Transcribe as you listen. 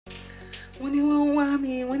When you won't want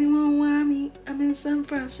me, when you won't want me, I'm in San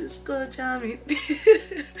Francisco, jamming.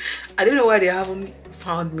 I don't know why they haven't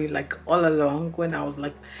found me like all along when I was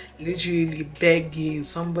like literally begging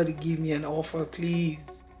somebody give me an offer,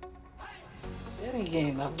 please. Then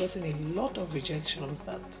again, I've gotten a lot of rejections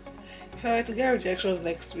that if I were to get rejections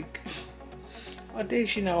next week, what day is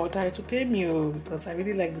she now try to pay me because I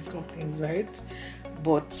really like these companies, right?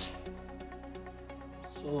 But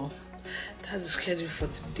so that's the schedule for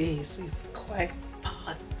today, so it's quite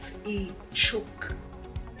party choke.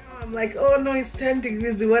 Now I'm like, oh no, it's 10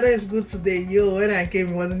 degrees, the weather is good today. Yo, when I came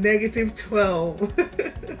it was negative 12.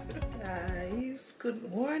 Guys,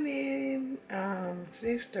 good morning.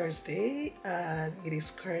 Today's Thursday and it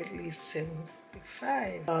is currently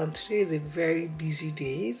 7:55. Today is a very busy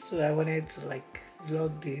day, so I wanted to like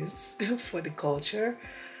vlog this for the culture.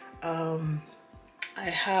 I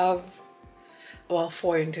have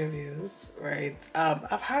 4 interviews, right?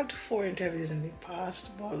 I've had 4 interviews in the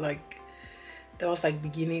past, but like that was like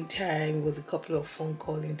beginning time. It was a couple of phone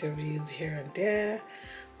call interviews here and there,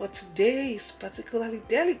 but today is particularly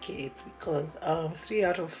delicate because 3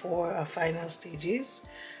 out of 4 are final stages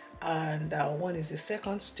and 1 is the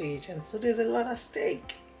second stage, and so there's a lot at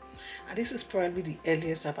stake. And this is probably the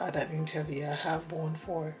earliest I've had an interview. I have one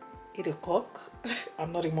for 8 o'clock.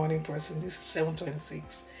 I'm not a morning person. This is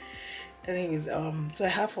 7:26. Anyways, so I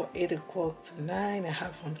have for 8 o'clock to 9, I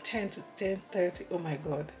have from 10 to 10:30. Oh my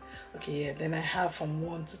god. Okay, yeah, then I have from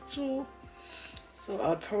 1 to 2. So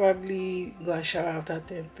I'll probably go and shower after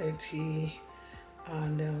 10:30,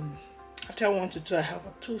 and after 1 to 2 I have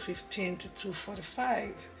a 2:15 to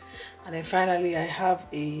 2:45, and then finally I have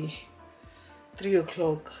a 3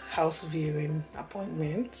 o'clock house viewing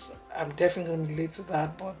appointment. I'm definitely going to be late to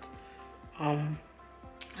that, but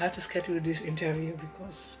I had to schedule this interview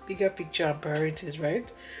because bigger picture and priorities,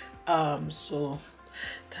 right? So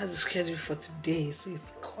that's the schedule for today, so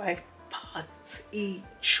it's quite party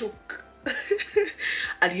choke.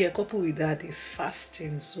 And yeah, coupled with that is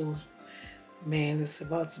fasting, so man, it's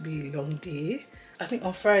about to be a long day. I think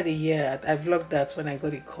on Friday, yeah, I vlogged that when I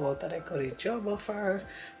got a call that I got a job offer.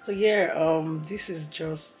 So yeah, this is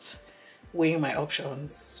just weighing my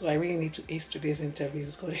options, so I really need to ace today's interview.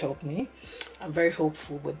 It's going to help me. I'm very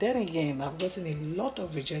hopeful, but then again, I've gotten a lot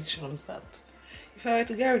of rejections that if I were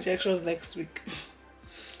to get rejections next week,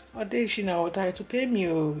 what day is she now try to pay me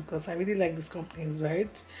because I really like these companies,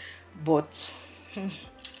 right? But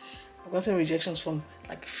I've gotten rejections from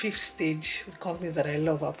like 5th stage with companies that I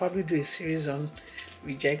love. I'll probably do a series on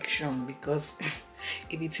rejection because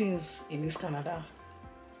it is in this Canada.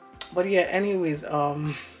 But yeah, anyways,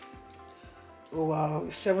 oh wow,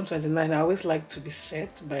 it's 7:29. I always like to be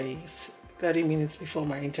set by 30 minutes before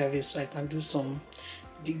my interview so I can do some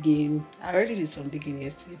digging. I already did some digging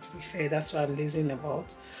yesterday, to be fair. That's what I'm lazing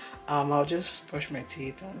about. I'll just brush my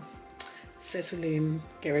teeth and settle in,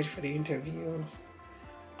 get ready for the interview.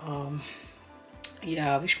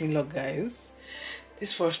 Yeah, wish me luck, guys.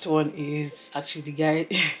 This first one is actually the guy.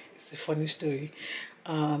 It's a funny story.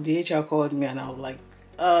 The HR called me and I was like,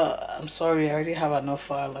 I'm sorry, I already have an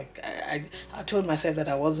offer. Like I told myself that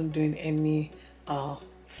I wasn't doing any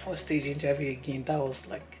 4th stage interview again. That was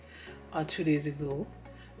like 2 days ago.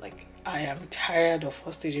 Like I am tired of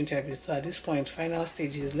 4th stage interviews, so at this point, final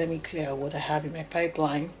stages, let me clear what I have in my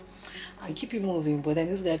pipeline and keep it moving. But then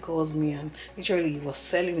this guy calls me and literally he was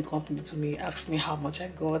selling the company to me, asked me how much I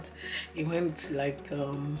got. It went like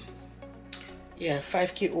yeah,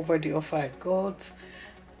 5k over the offer I got,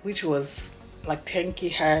 which was like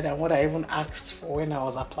 10k higher than what I even asked for when I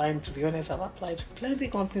was applying. To be honest, I've applied to plenty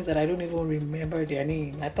of companies that I don't even remember their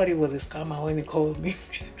name. I thought it was a scammer when he called me.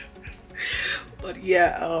 But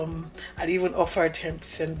yeah, I'd even offered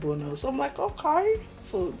 10% bonus. I'm like, okay,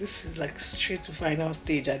 so this is like straight to final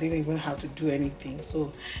stage. I didn't even have to do anything.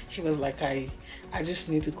 So he was like, I just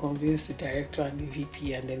need to convince the director and the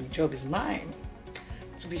VP and then the job is mine.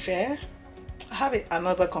 To be fair, I have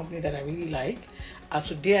another company that I really like.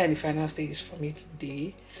 So they are in the final stages for me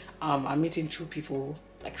today. I'm meeting 2 people,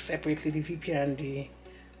 like separately, the VP and the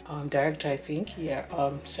director, I think. Yeah,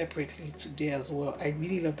 separately today as well. I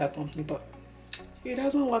really love that company, but if it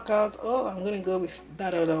doesn't work out, oh, I'm gonna go with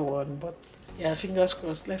that other one. But yeah, fingers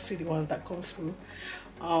crossed. Let's see the ones that come through.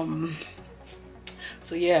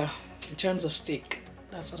 So yeah, in terms of stake,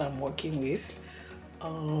 that's what I'm working with.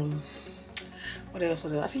 What else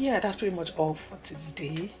was it? I think yeah, that's pretty much all for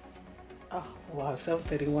today. Oh wow,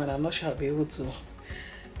 7:31. I'm not sure I'll be able to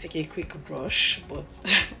take a quick brush, but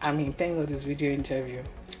I mean, thank God this video interview.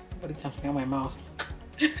 Nobody can smell my mouth.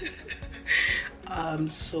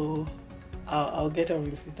 So I'll get on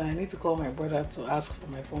with it. I need to call my brother to ask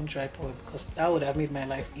for my phone tripod because that would have made my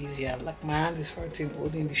life easier. Like my hand is hurting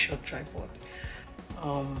holding the short tripod.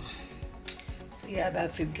 So yeah,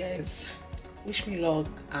 that's it guys. Wish me luck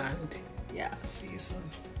and yeah, see you soon.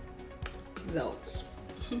 Peace out.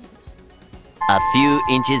 A few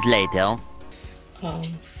inches later.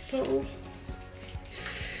 So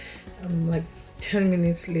I'm like 10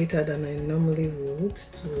 minutes later than I normally would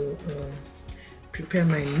to prepare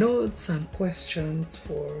my notes and questions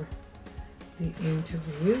for the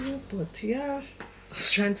interview, but yeah, I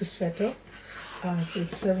was trying to set up. So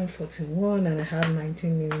it's 7:41 and I have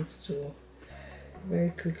 19 minutes to very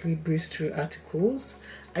quickly breeze through articles.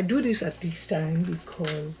 I do this at this time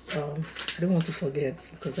because I don't want to forget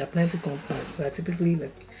because I plan to compose. So I typically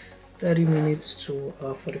like 30 minutes to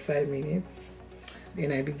 45 minutes.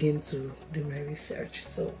 Then I begin to do my research.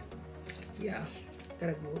 So yeah,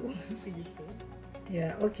 gotta go. See you soon.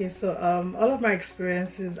 Yeah, okay, so all of my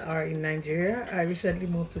experiences are in Nigeria. I recently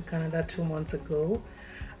moved to Canada 2 months ago.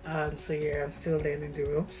 So yeah, I'm still learning the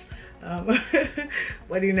ropes.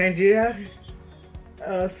 But in Nigeria,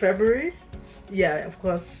 February, yeah, of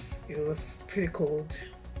course, it was pretty cold.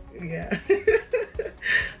 Yeah,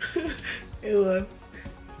 it was.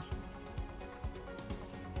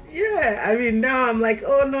 Yeah, I mean, now I'm like,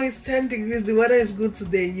 oh no, it's 10 degrees. The weather is good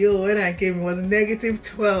today. Yo, when I came, it was negative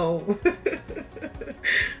 12.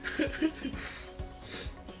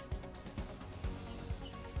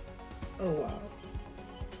 Oh wow.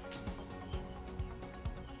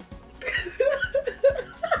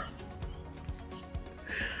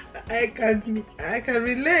 I can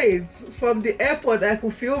relate. From the airport, I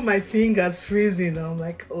could feel my fingers freezing. I'm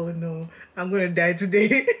like, oh no, I'm gonna die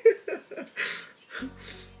today.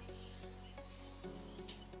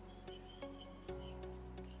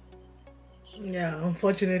 Yeah,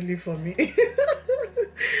 unfortunately for me.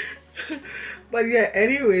 But yeah,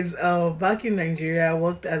 anyways, back in Nigeria, I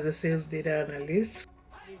worked as a sales data analyst.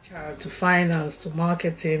 HR to finance to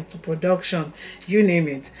marketing to production, you name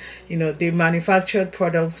it. You know, they manufactured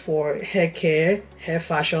products for hair care, hair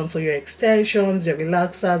fashion, so your extensions, your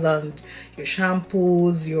relaxers and your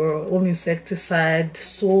shampoos, your home insecticide,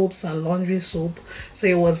 soaps and laundry soap. So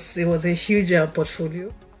it was a huge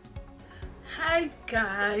portfolio. Hi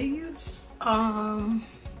guys.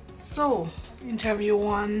 So interview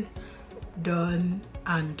 1 done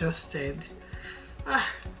and dusted.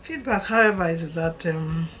 Feedback, however, is that I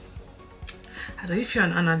don't know if you're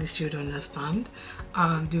an analyst, you'd understand.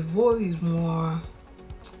 The role is more,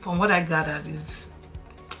 from what I gathered, is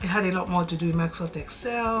it had a lot more to do with Microsoft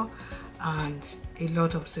Excel and a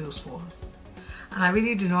lot of Salesforce. And I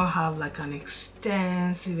really do not have like an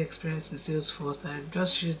extensive experience in Salesforce. I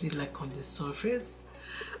just used it like on the surface.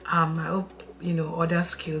 I hope, you know, other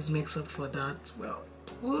skills makes up for that. Well,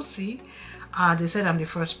 we'll see. They said I'm the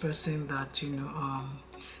first person that, you know,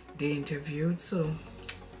 they interviewed, so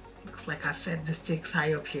looks like I set the stakes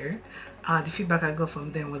high up here. The feedback I got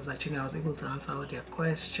from them was that, you know, I was able to answer all their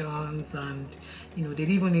questions, and you know, they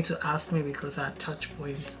didn't even need to ask me because I had touch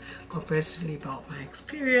points comprehensively about my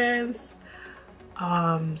experience.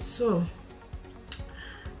 So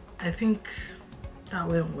I think that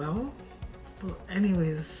went well. But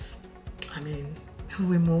anyways, I mean,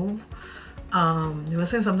 we move. You were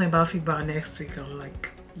saying something about feedback next week. I'm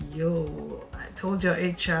like, yo, I told your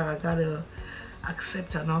HR I gotta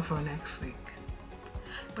accept an offer next week.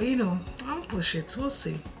 But you know, I'll push it. We'll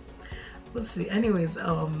see. We'll see. Anyways,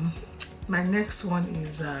 my next one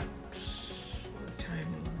is at what time?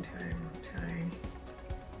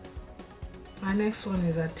 My next one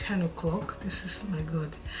is at 10 o'clock. This is my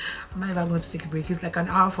god. I'm not even going to take a break. It's like an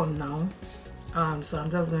hour from now. So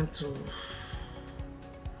I'm just going to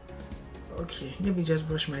maybe just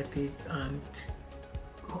brush my teeth and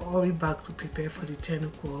hurry back to prepare for the 10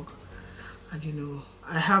 o'clock. And you know,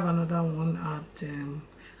 I have another one at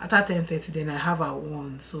 10:30, then I have at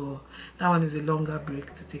 1, so that one is a longer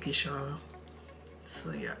break to take a shower.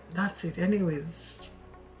 So yeah, that's it. Anyways,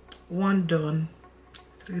 1 done,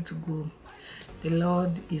 3 to go. The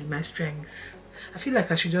Lord is my strength. I feel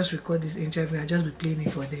like I should just record this interview and just be playing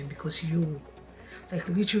it for them, because you like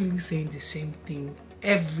literally saying the same thing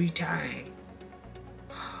every time.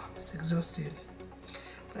 It's exhausting.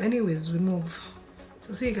 But anyways, we move.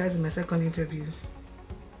 So see you guys in my second interview.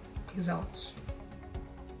 Peace out.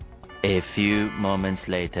 A few moments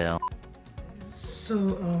later.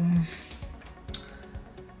 So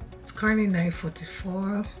it's currently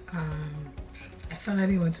 9:44 and I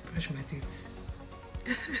finally went to brush my teeth.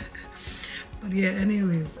 But yeah,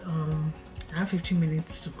 anyways, I have 15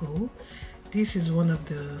 minutes to go. this is one of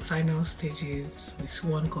the final stages with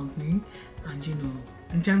one company, and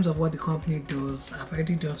in terms of what the company does, I've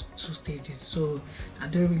already done 2 stages, so I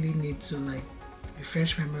don't really need to like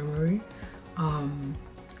refresh my memory.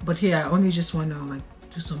 But here I only just want to like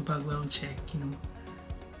do some background check,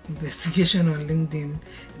 investigation on LinkedIn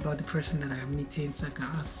about the person that I'm meeting, so I can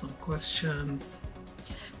ask some questions.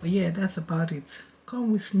 But yeah, that's about it.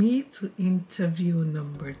 Come with me to interview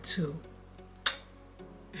number 2.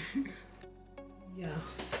 Yeah,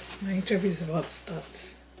 my interview is about to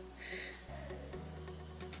start.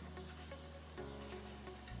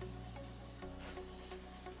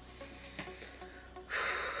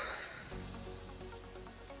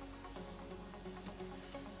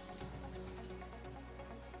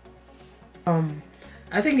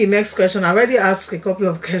 I think the next question, I already asked a couple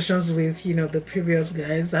of questions with the previous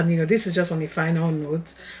guys, and this is just on a final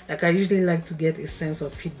note. Like, I usually like to get a sense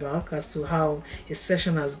of feedback as to how a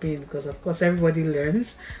session has been, because of course everybody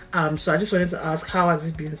learns. So I just wanted to ask, how has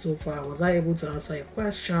it been so far? Was I able to answer your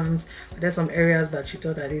questions? Are there some areas that you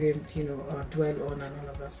thought I didn't dwell on and all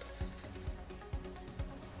of that stuff?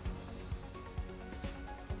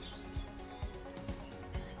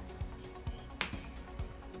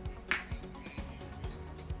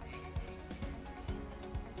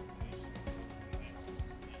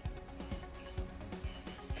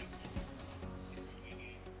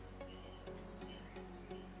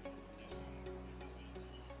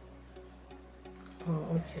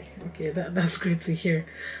 Oh, okay, that's great to hear.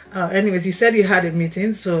 Anyways, you said you had a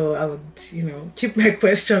meeting, so I would keep my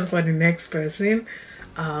question for the next person.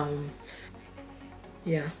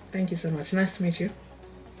 Yeah, thank you so much. Nice to meet you.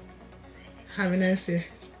 Have a nice day.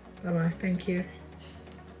 Bye bye. Thank you.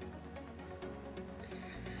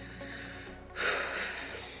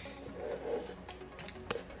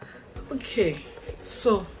 Okay,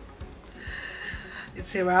 so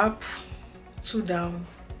it's a wrap. 2 down,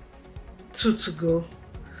 2 to go.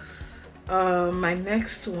 My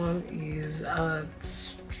next one is at,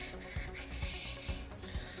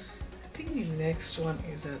 I think the next one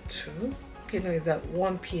is at 2. Okay, no, it's at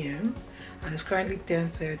 1 p.m. and it's currently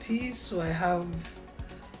 10:30, so I have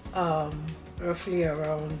roughly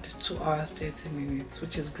around 2 hours 30 minutes,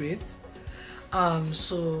 which is great.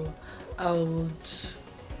 So I would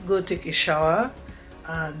go take a shower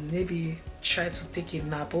and maybe try to take a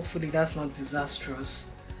nap. Hopefully that's not disastrous.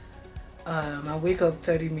 I wake up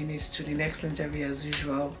 30 minutes to the next interview as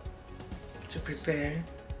usual to prepare,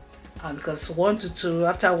 because 1 to 2,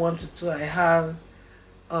 after 1 to 2 I have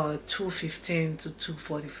 2:15 to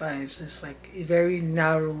 2:45, so it's like a very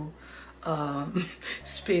narrow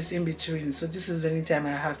space in between, so this is the only time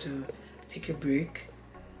I have to take a break.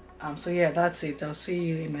 So yeah, that's it. I'll see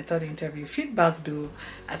you in my 3rd interview. Feedback though,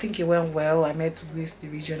 I think it went well. I met with the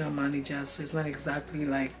regional manager, so it's not exactly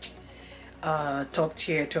like top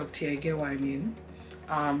tier, you get what I mean.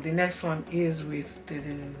 The next one is with the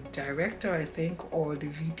director, I think, or the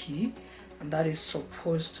VP, and that is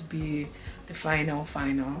supposed to be the final.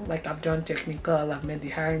 Like, I've done technical, I've met the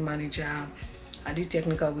hiring manager, I did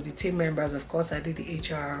technical with the team members, of course I did the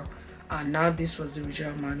HR, and now this was the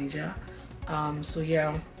regional manager. So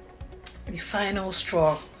yeah, the final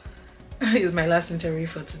straw is my last interview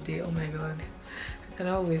for today. Oh my god, I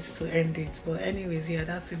cannot wait to end it. But anyways, yeah,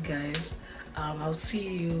 that's it guys. I'll see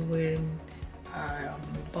you when I'm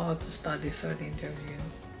about to start the 3rd interview.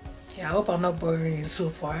 Yeah, I hope I'm not boring you so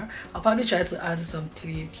far. I'll probably try to add some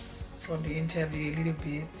clips from the interview a little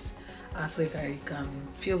bit, so that you can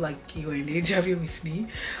feel like you're in the interview with me.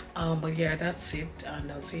 But yeah, that's it,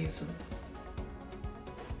 and I'll see you soon.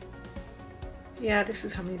 Yeah, this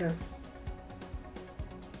is Hamida.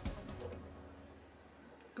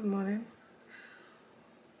 Good morning.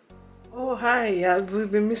 Oh, hi. Yeah, we've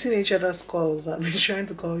been missing each other's calls. I've been trying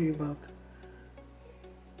to call you back.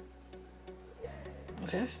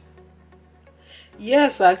 Okay.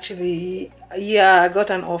 Yes, actually. Yeah, I got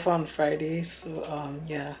an offer on Friday, so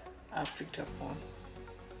yeah, I've picked up one.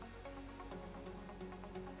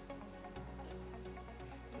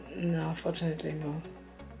 No, unfortunately, no.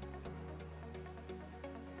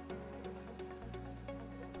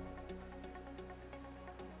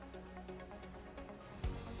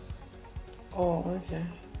 Oh, okay.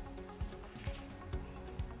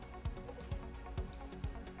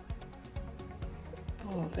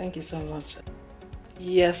 Oh, thank you so much.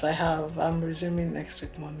 Yes, I have. I'm resuming next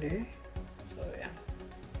week, Monday. So, yeah.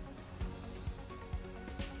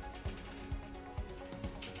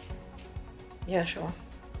 Yeah, sure.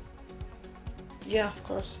 Yeah, of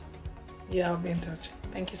course. Yeah, I'll be in touch.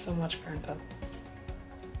 Thank you so much, Parental.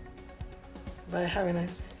 Bye. Have a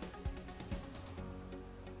nice day.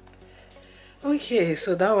 Okay,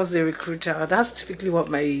 so that was the recruiter. That's typically what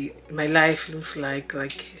my life looks like.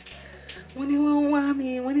 Like, when you want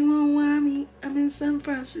me, when you want me, I'm in San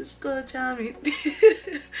Francisco, jamming.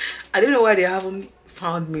 I don't know why they haven't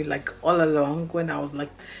found me like all along when I was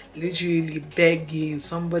like literally begging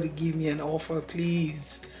somebody give me an offer,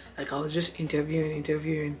 please. Like I was just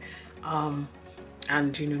interviewing,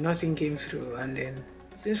 and you know nothing came through. And then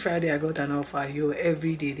since Friday I got an offer.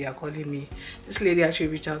 Every day they are calling me. This lady actually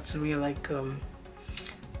reached out to me like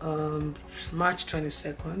March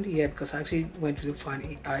 22nd, yeah, because I actually went to look for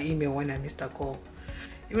an email when I missed a call.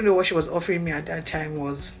 Even though what she was offering me at that time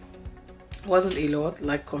wasn't a lot,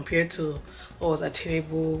 like compared to what was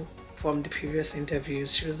attainable from the previous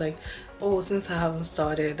interviews. She was like, oh, since I haven't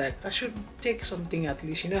started, like I should take something at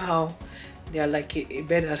least. You know how they are like a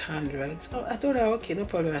bed at hand, right? So I told her, okay, no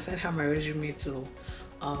problem. I sent her my resume to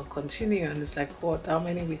continue, and it's like, what, how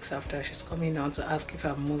many weeks after she's coming down to ask if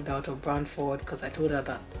I've moved out of Brantford, because I told her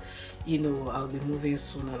that, you know, I'll be moving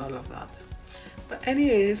soon and all of that. But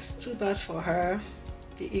anyways, too bad for her.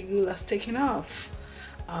 The eagle has taken off.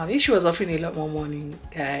 If she was offering a lot more money,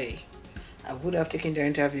 I would have taken the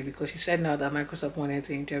interview, because she said now that Microsoft wanted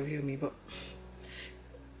to interview me, but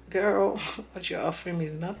girl, what you're offering me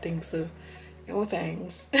is nothing, so no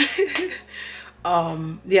thanks.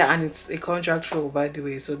 Yeah, and it's a contract role, by the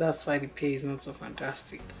way, so that's why the pay is not so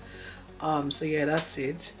fantastic. So yeah, that's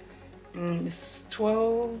it. It's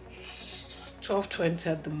 12:20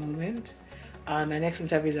 at the moment, and my next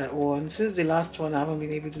interview is at 1. Since the last one, I haven't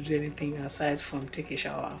been able to do anything aside from take a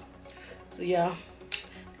shower. So yeah,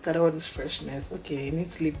 got all this freshness. Okay, it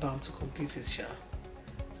needs lip balm to complete his shower,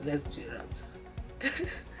 so let's do that.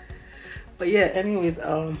 But yeah, anyways,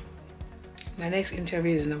 my next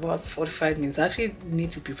interview is in about 45 minutes. I actually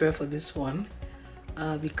need to prepare for this one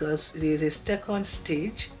because it is a second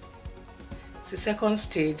stage. It's a second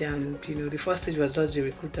stage, and you know the first stage was just the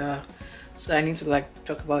recruiter, so I need to like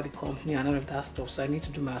talk about the company and all of that stuff. So I need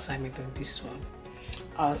to do my assignment on this one.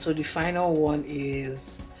 So the final one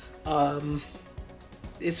is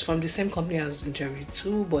it's from the same company as interview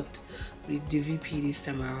 2, but with the VP this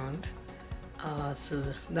time around. So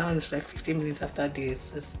that one is like 15 minutes after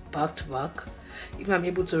this. It's back to back. If I'm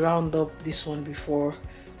able to round up this one before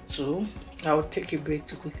 2, I'll take a break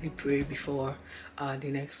to quickly pray before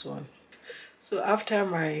the next one. So after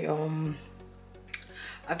my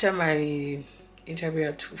interview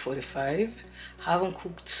at 2:45, I haven't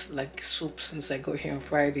cooked like soup since I got here on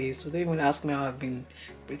Friday, so don't even ask me how I've been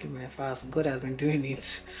breaking my fast. God has been doing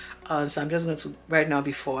it. So I'm just going to right now,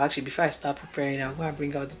 before I start preparing, I'm going to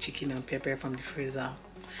bring out the chicken and pepper from the freezer,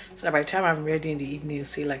 so that by the time I'm ready in the evening,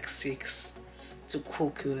 say like 6 to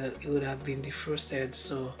cook, it would have been defrosted.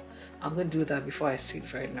 So I'm going to do that before I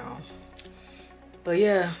sit right now. But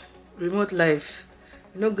yeah, remote life,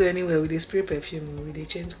 not go anywhere with a spray perfume, with a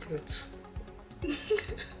change clothes.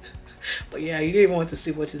 But yeah, you don't even want to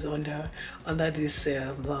see what is under this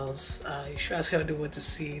blouse. You sure as hell don't want to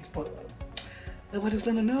see it, but nobody's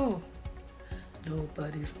gonna know.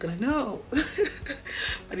 Nobody's gonna know.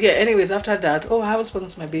 But yeah, anyways, after that, I haven't spoken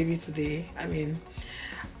to my baby today. I mean,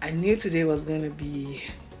 I knew today was gonna be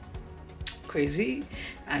crazy,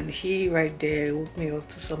 and he right there woke me up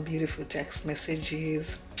to some beautiful text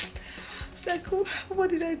messages. It's like, what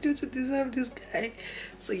did I do to deserve this guy?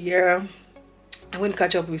 So yeah, I went to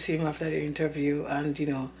catch up with him after the interview, and you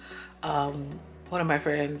know, one of my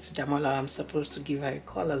friends, Damola, I'm supposed to give her a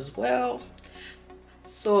call as well.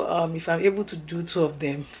 So if I'm able to do 2 of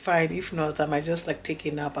them, fine. If not, I might just like take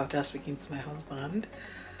a nap after speaking to my husband.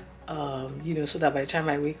 You know, so that by the time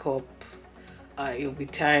I wake up, it'll be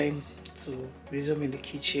time to resume in the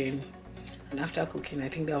kitchen, and after cooking, I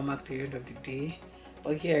think that'll mark the end of the day.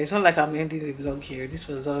 But yeah, it's not like I'm ending the vlog here. This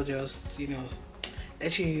was all just, you know,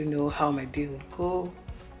 letting you know how my day would go.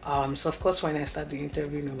 So of course, when I start the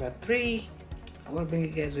interview number 3, I want to bring you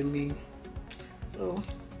guys with me. So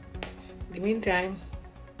in the meantime,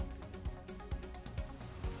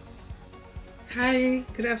 hi,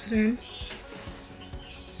 good afternoon.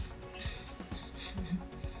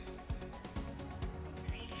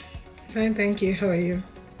 Fine, thank you. How are you?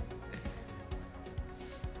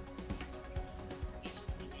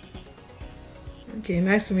 Okay,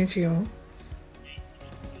 nice to meet you.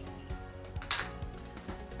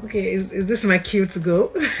 Okay, is this my cue to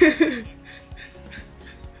go?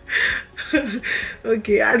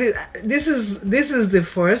 Okay, this is the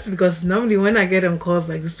first, because normally when I get on calls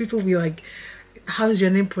like this, people be like, how's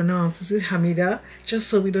your name pronounced? Is it Hamida? Just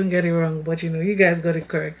so we don't get it wrong. But you know, you guys got it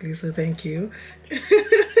correctly, so thank you.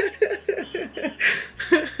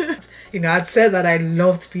 You know, I'd said that I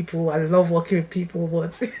loved people, I love working with people,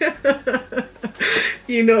 but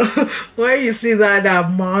you know, when you see that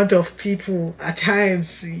amount of people, at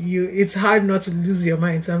times it's hard not to lose your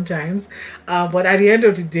mind sometimes. But at the end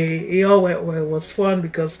of the day, it all went well. It was fun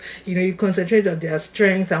because you concentrate on their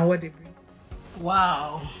strength and what they bring.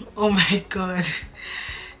 Wow! Oh my God!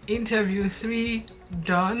 Interview 3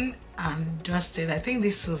 done and dusted. I think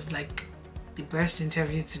this was like the best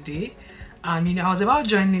interview today. I was about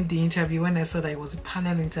joining the interview when I saw that it was a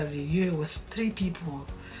panel interview. It was 3 people,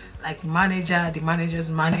 like manager, the manager's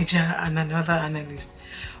manager, and another analyst.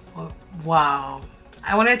 Oh, wow!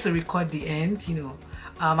 I wanted to record the end.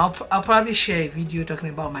 I'll probably share a video talking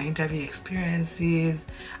about my interview experiences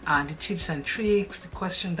and the tips and tricks, the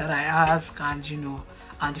question that I ask, and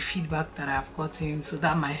and the feedback that I've gotten, so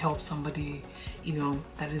that might help somebody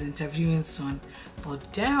that is interviewing soon.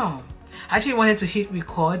 But damn, I actually wanted to hit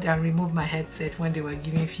record and remove my headset when they were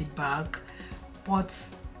giving feedback, but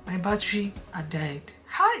my battery had died.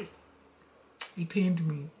 Hi! It pained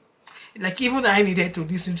me. Like, even I needed to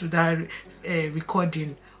listen to that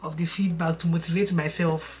recording of the feedback to motivate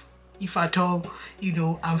myself, if at all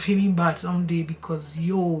I'm feeling bad someday, because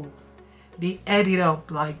they ate it up.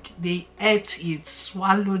 Like, they ate it,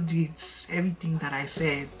 swallowed it, everything that I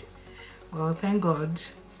said. Well, thank God,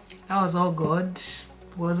 that was all God,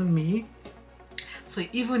 it wasn't me. So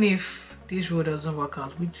even if this road doesn't work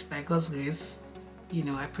out, which by God's grace,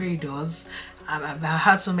 I pray it does. I've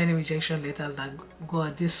had so many rejection letters that,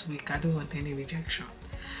 God, this week I don't want any rejection.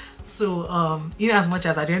 So in as much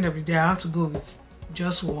as at the end of the day I have to go with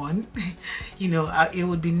just one, it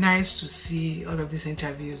would be nice to see all of these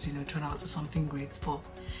interviews turn out to something great. But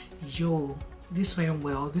this went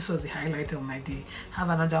well. This was the highlight of my day. Have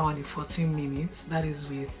another one in 14 minutes. That is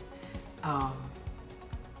with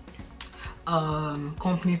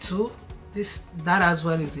company 2. That as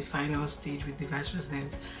well is the final stage with the vice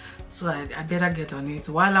president. So I better get on it.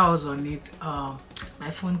 While I was on it, my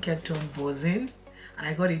phone kept on buzzing, and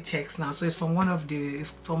I got a text now. So it's from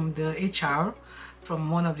from the HR, from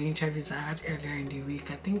one of the interviews I had earlier in the week.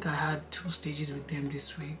 I think I had 2 stages with them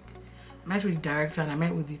this week. I met with the director and I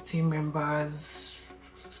met with the team members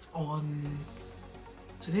on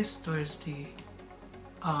today's Thursday.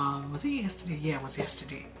 Was it yesterday? Yeah, it was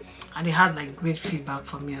yesterday. And they had like great feedback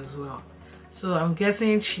for me as well. So I'm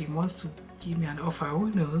guessing she wants to give me an offer.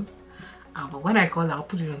 Who knows? But when I call, I'll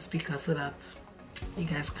put it on speaker so that you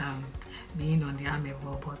guys can be in on the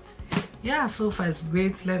amicable. But yeah, so far it's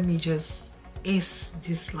great. Let me just ace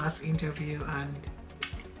this last interview and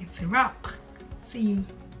it's a wrap. See you.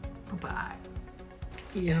 Bye bye.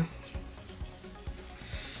 Yeah.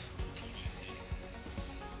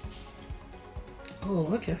 Oh,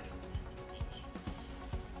 okay.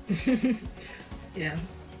 Yeah.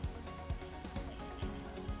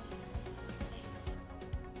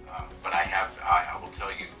 But I will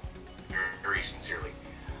tell you very, very sincerely,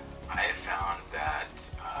 I have found that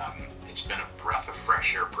it's been a breath of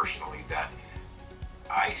fresh air personally, that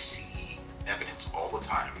I see evidence all the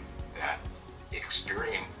time that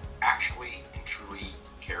Experian actually and truly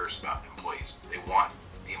cares about employees. They want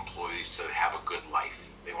the employees to have a good life.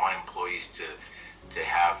 They want employees to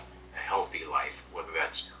have a healthy life, whether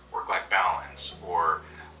that's work-life balance or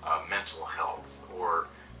mental health or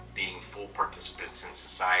being full participants in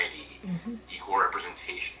society, equal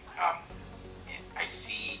representation. I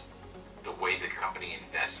see the way the company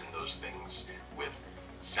invests in those things with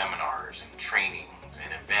seminars and trainings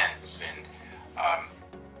and events. And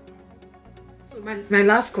so my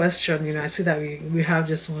last question, I see that we have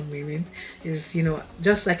just 1 minute, is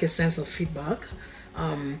just like a sense of feedback.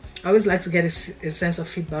 I always like to get a sense of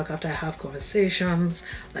feedback after I have conversations,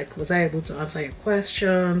 like, was I able to answer your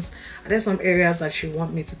questions? Are there some areas that you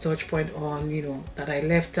want me to touch point on, that I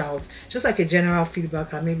left out? Just like a general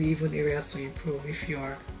feedback, and maybe even areas to improve if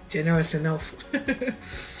you're generous enough.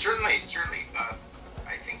 Certainly.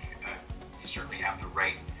 I think you certainly have the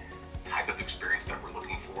right type of experience that we're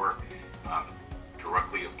looking for,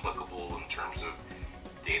 directly applicable in terms of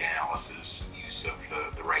data analysis, use of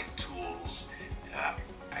the right tools.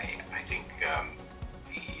 I think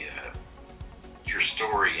your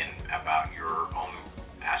story and about your own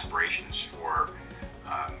aspirations for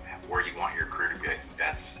where you want your career to be, I think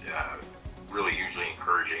that's really hugely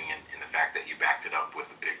encouraging, and the fact that you backed it up with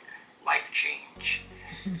a big life change,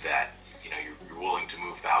 that you're willing to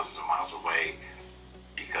move thousands of miles away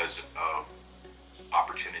because of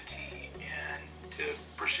opportunity and to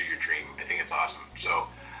pursue your dream. I think it's awesome. So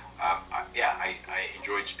I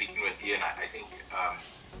enjoyed speaking with you, and I think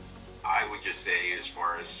I would just say, as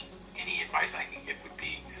far as any advice I can give, would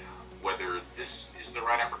be whether this is the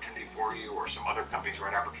right opportunity for you or some other company's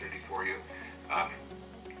right opportunity for you,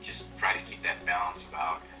 just try to keep that balance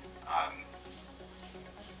about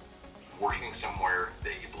somewhere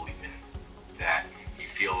that you believe in, that you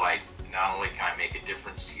feel like not only can I make a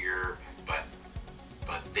difference here, but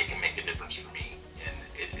they can make a difference for me, and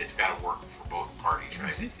it's got to work for both parties,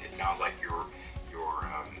 right? It sounds like your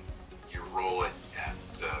role at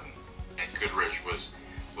Goodrich was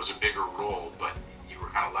a bigger role, but you were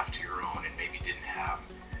kind of left to your own and maybe didn't have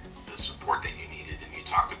the support that you needed. And you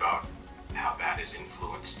talked about how that has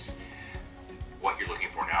influenced what you're looking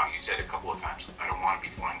for now. You said a couple of times, I don't want to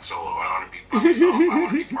be flying solo. I don't want to be by myself. I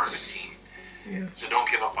want to be part of a team. Yeah. So don't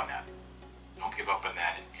give up on that. Don't give up on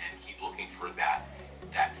that, and keep looking for that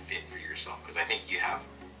fit for yourself, because I think you have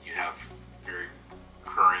very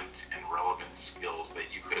current and relevant skills that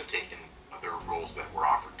you could have taken other roles that were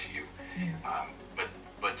offered to you. Yeah.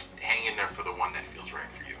 But hang in there for the one that feels right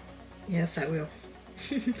for you. Yes, I will.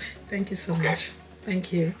 Thank you so much.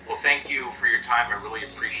 Thank you. Well, thank you for your time. I really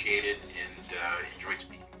appreciate it, and enjoyed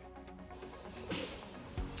speaking with you.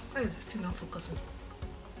 Why is it still not focusing?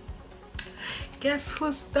 Guess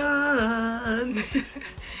who's done?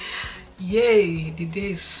 Yay, the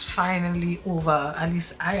day is finally over. At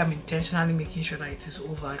least I am intentionally making sure that it is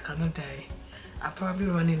over. I cannot die. I'm probably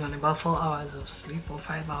running on about 4 hours of sleep or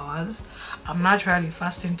 5 hours. I'm naturally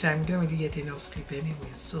fasting time, don't really get enough sleep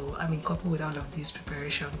anyway. So I mean, coupled with all of these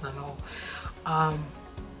preparations and all.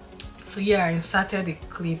 So yeah, I inserted a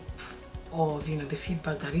clip of the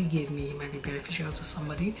feedback that he gave me. It might be beneficial to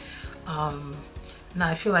somebody. Now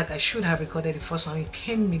I feel like I should have recorded the first one. It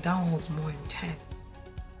pained me. That one was more intense.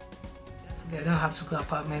 I don't have to go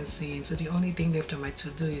apartment scene, so the only thing left on my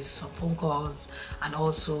to-do is some phone calls and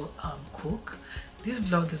also cook. This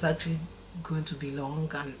vlog is actually going to be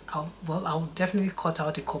long, and I'll definitely cut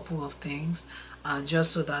out a couple of things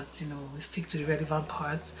just so that we stick to the relevant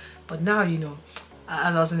parts. But now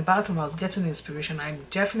as I was in the bathroom, I was getting inspiration. I'm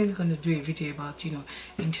definitely going to do a video about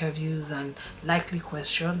interviews and likely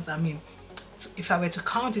questions. I mean, if I were to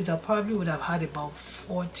count it, I probably would have had about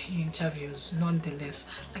 40 interviews nonetheless.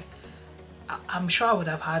 Like, I'm sure I would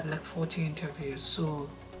have had like 40 interviews. So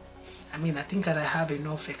I mean, I think that I have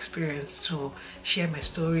enough experience to share my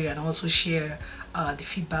story and also share the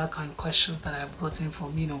feedback and questions that I've gotten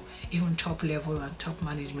from even top level and top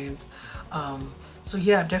management. So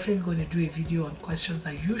yeah, I'm definitely going to do a video on questions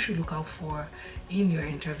that you should look out for in your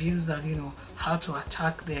interviews and how to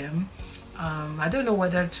attack them. I don't know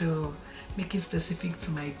whether to make it specific to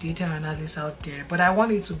my data analysts out there, but I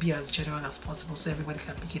want it to be as general as possible so everybody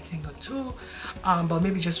can pick a thing or two, but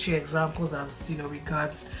maybe just few examples as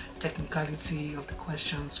regards technicality of the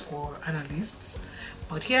questions for analysts.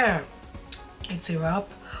 But yeah, it's a wrap.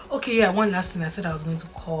 Okay, yeah, one last thing. I said I was going to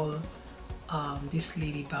call this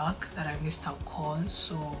lady back that I missed her call,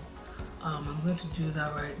 so I'm going to do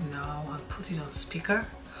that right now and put it on speaker.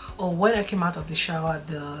 When I came out of the shower,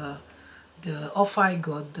 the offer I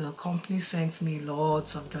got, the company sent me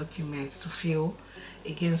lots of documents to fill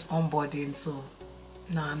against onboarding. So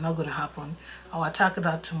nah, not gonna happen. I'll attack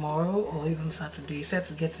that tomorrow or even Saturday. He said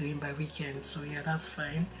to get to him by weekend, so yeah, that's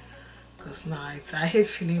fine. Because now I hate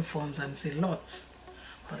filling forms and it's a lot.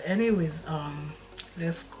 But anyways,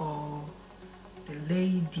 let's call the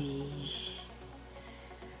lady.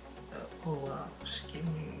 Oh wow, she gave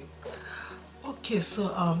me. Okay,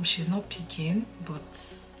 so she's not picking,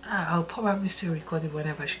 but I'll probably still record it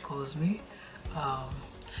whenever she calls me.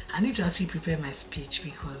 I need to actually prepare my speech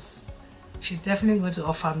because she's definitely going to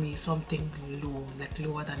offer me something low, like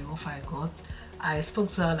lower than the offer I got. I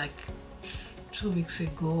spoke to her like 2 weeks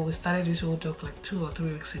ago. We started this whole talk like 2 or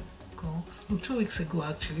 3 weeks ago. 2 weeks ago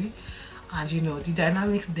actually. And the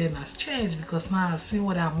dynamics then has changed because now I've seen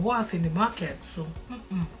what I'm worth in the market. So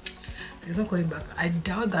there's no going back. I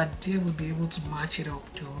doubt that they will be able to match it up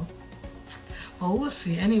though. But we'll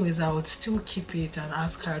see. Anyways, I would still keep it and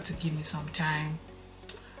ask her to give me some time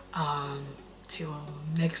till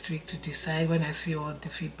next week to decide when I see all the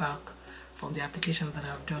feedback from the applications that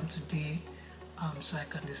I've done today, so I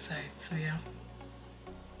can decide. So yeah.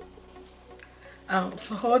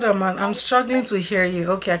 So hold on, man. I'm struggling to hear you.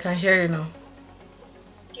 Okay, I can hear you now.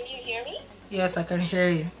 Can you hear me? Yes, I can hear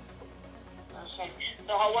you. Okay.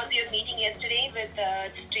 So how was your meeting yesterday with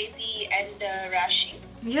Tracy and Rashi?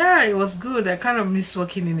 Yeah, it was good. I kind of miss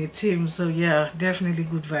working in a team, so yeah, definitely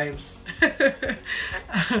good vibes.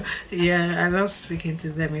 Yeah, I love speaking to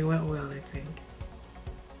them. It went well, I think.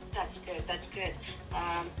 That's good. That's good.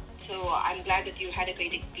 So I'm glad that you had a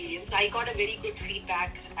great experience. I got a very good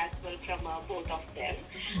feedback as well from both of them.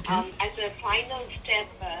 Okay. As a final step,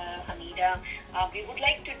 Hamida, we would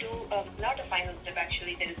like to do not a final step.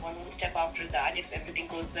 Actually, there is one more step after that. If everything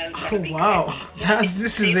goes well. Oh wow,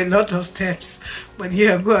 this is a lot of steps. But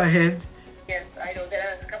yeah, go ahead. Yes, I know there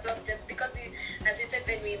are a couple of steps because as you said,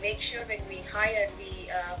 when we make make sure when we hire, we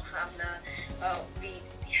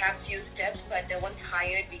have few steps, but once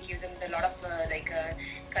hired, we give them a lot of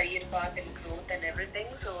career path and growth and everything.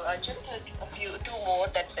 So just two more.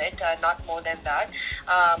 That's it. Not more than that.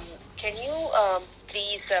 Can you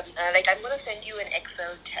please, I'm going to send you an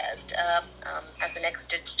Excel test as the next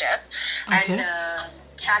step. Okay. And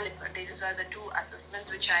caliper. These are the two assessments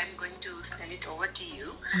which I'm going to send it over to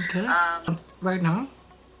you. Okay. Right now?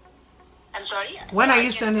 I'm sorry? When are you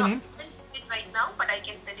sending it? Send it right now, but I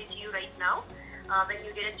can send it to you right now. When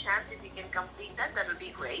you get a chance, if you can complete that, that will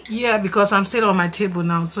be great. Yeah, because I'm still on my table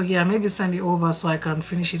now. So yeah, maybe send it over so I can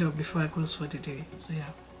finish it up before I close for the day. So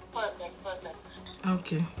yeah. Perfect, perfect.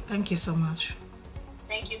 Okay. Thank you so much.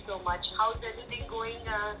 Thank you so much. How's everything going,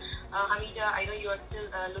 Hamida? I know you are still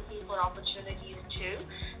looking for opportunities too.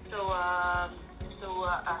 So,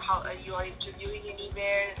 how you are interviewing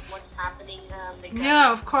anywhere? What's happening?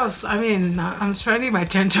 Yeah, of course. I mean, I'm spreading my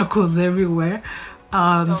tentacles everywhere.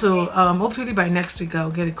 Okay. So hopefully by next week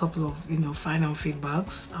I'll get a couple of final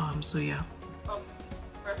feedbacks. So yeah. Oh,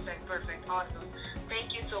 perfect, perfect, awesome.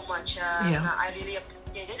 Thank you so much. Yeah. I really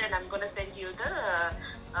appreciate it, and I'm gonna send you the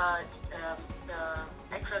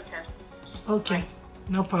Excel test. Okay. Right.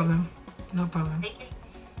 No problem. No problem. Thank you.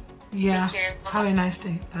 Yeah. Take care. Have a nice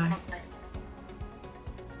day. Bye. Bye.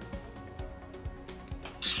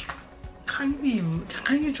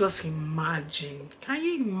 Can you just imagine? Can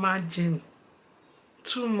you imagine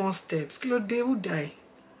 2 more steps? They will die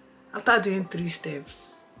after doing 3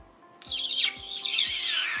 steps.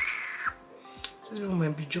 This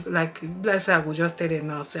woman be joking. Like, let's say I will just tell them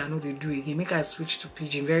now, say I know they do it again. Make I switch to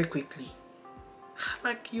pidgin very quickly.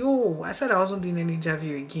 Like, yo, I said I wasn't doing any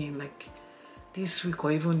interview again, like this week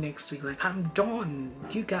or even next week. Like, I'm done,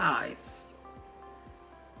 you guys.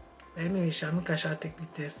 But anyway, Shanuka shall take the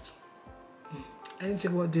test.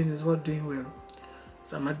 Anything worth doing is worth doing well.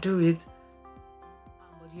 So I'm gonna do it.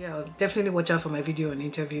 But yeah, I'll definitely watch out for my video on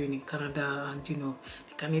interviewing in Canada and the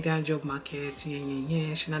Canadian job market,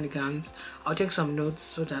 shenanigans. I'll take some notes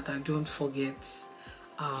so that I don't forget.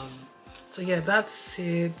 So yeah, that's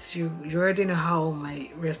it. You already know how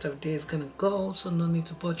my rest of the day is gonna go, so no need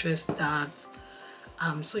to buttress that.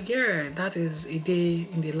 So yeah, that is a day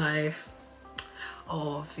in the life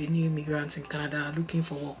of a new immigrant in Canada looking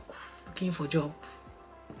for work, looking for job.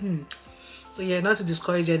 So yeah, not to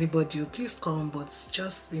discourage anybody, please come, but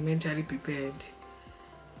just be mentally prepared,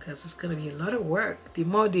 because it's gonna be a lot of work. The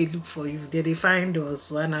more they look for you, they find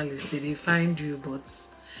us, analysts, they find you, but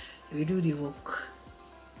we do the work.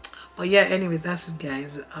 But yeah, anyways, that's it,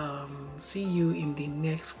 guys. See you in the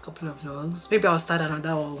next couple of vlogs. Maybe I'll start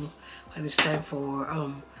another one when it's time for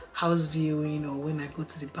house viewing, or when I go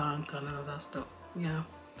to the bank and all that stuff. Yeah,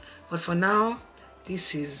 but for now,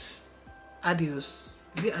 this is adios.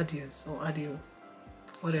 Is it adios or adio?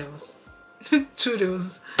 Whatever.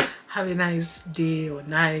 Toodles. Have a nice day or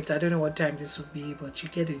night. I don't know what time this will be, but you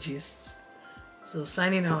get the gist. So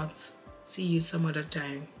signing out. See you some other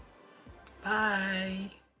time.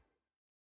 Bye.